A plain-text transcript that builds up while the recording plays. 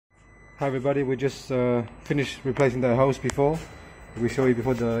Hi everybody, we just finished replacing the hose before. We show you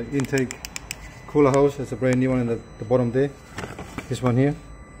before the intake cooler hose. There's a brand new one in the bottom there. This one here.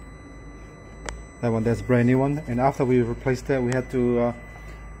 That one, that's a brand new one. And after we replaced that, we had to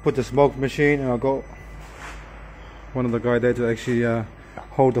put the smoke machine, and I got one of the guys there to actually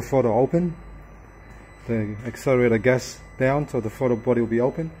hold the throttle open. The accelerator gas down so the throttle body will be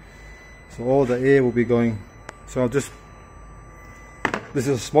open. So all the air will be going. So I'll just, this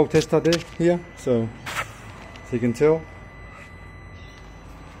is a smoke tester there here, so you can tell.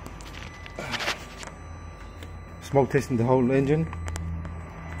 Smoke testing the whole engine.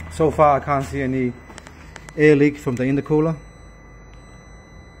 So far I can't see any air leak from the intercooler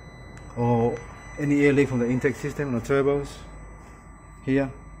or any air leak from the intake system or turbos here.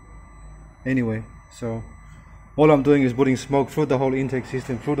 Anyway, so all I'm doing is putting smoke through the whole intake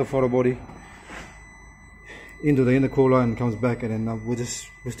system, through the throttle body, into the intercooler, and comes back, and then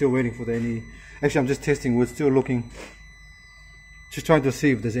we're still waiting for actually I'm just testing, we're still looking, just trying to see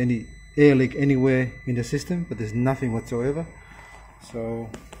if there's any air leak anywhere in the system, but there's nothing whatsoever. So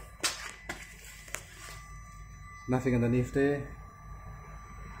nothing underneath there.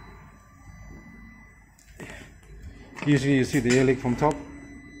 Usually you see the air leak from top,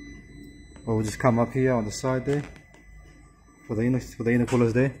 or we'll just come up here on the side there for the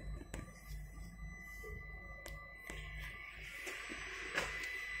intercoolers there.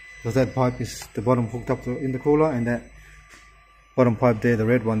 Because that pipe is the bottom hooked up to the intercooler, and that bottom pipe there, the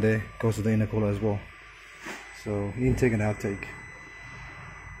red one there, goes to the intercooler as well. So intake and outtake.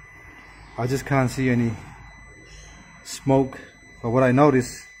 I just can't see any smoke. But what I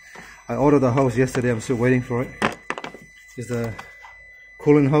noticed, I ordered the hose yesterday, I'm still waiting for it. Is the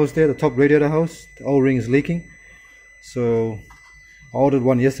coolant hose there, the top radiator hose, the O-ring is leaking. So I ordered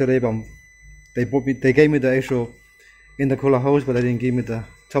one yesterday, but they gave me the actual intercooler hose, but they didn't give me the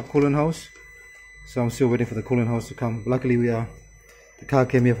top coolant hose. So I'm still waiting for the coolant hose to come. Luckily the car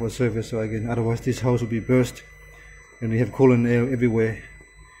came here for a service, so again, otherwise this hose will be burst and we have coolant air everywhere,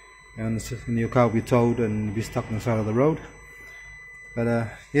 and your car will be towed and be stuck on the side of the road. But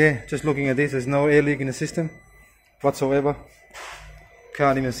yeah, just looking at this, there's no air leak in the system whatsoever.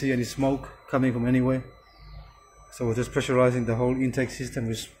 Can't even see any smoke coming from anywhere. So we're just pressurizing the whole intake system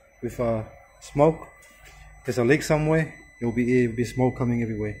with smoke. If there's a leak somewhere, it will be smoke coming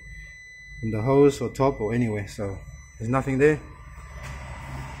everywhere, from the hose or top or anywhere. So there's nothing there.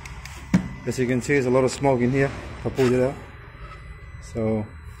 As you can see, there's a lot of smoke in here. I pulled it out. So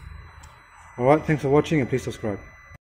alright, thanks for watching, and please subscribe.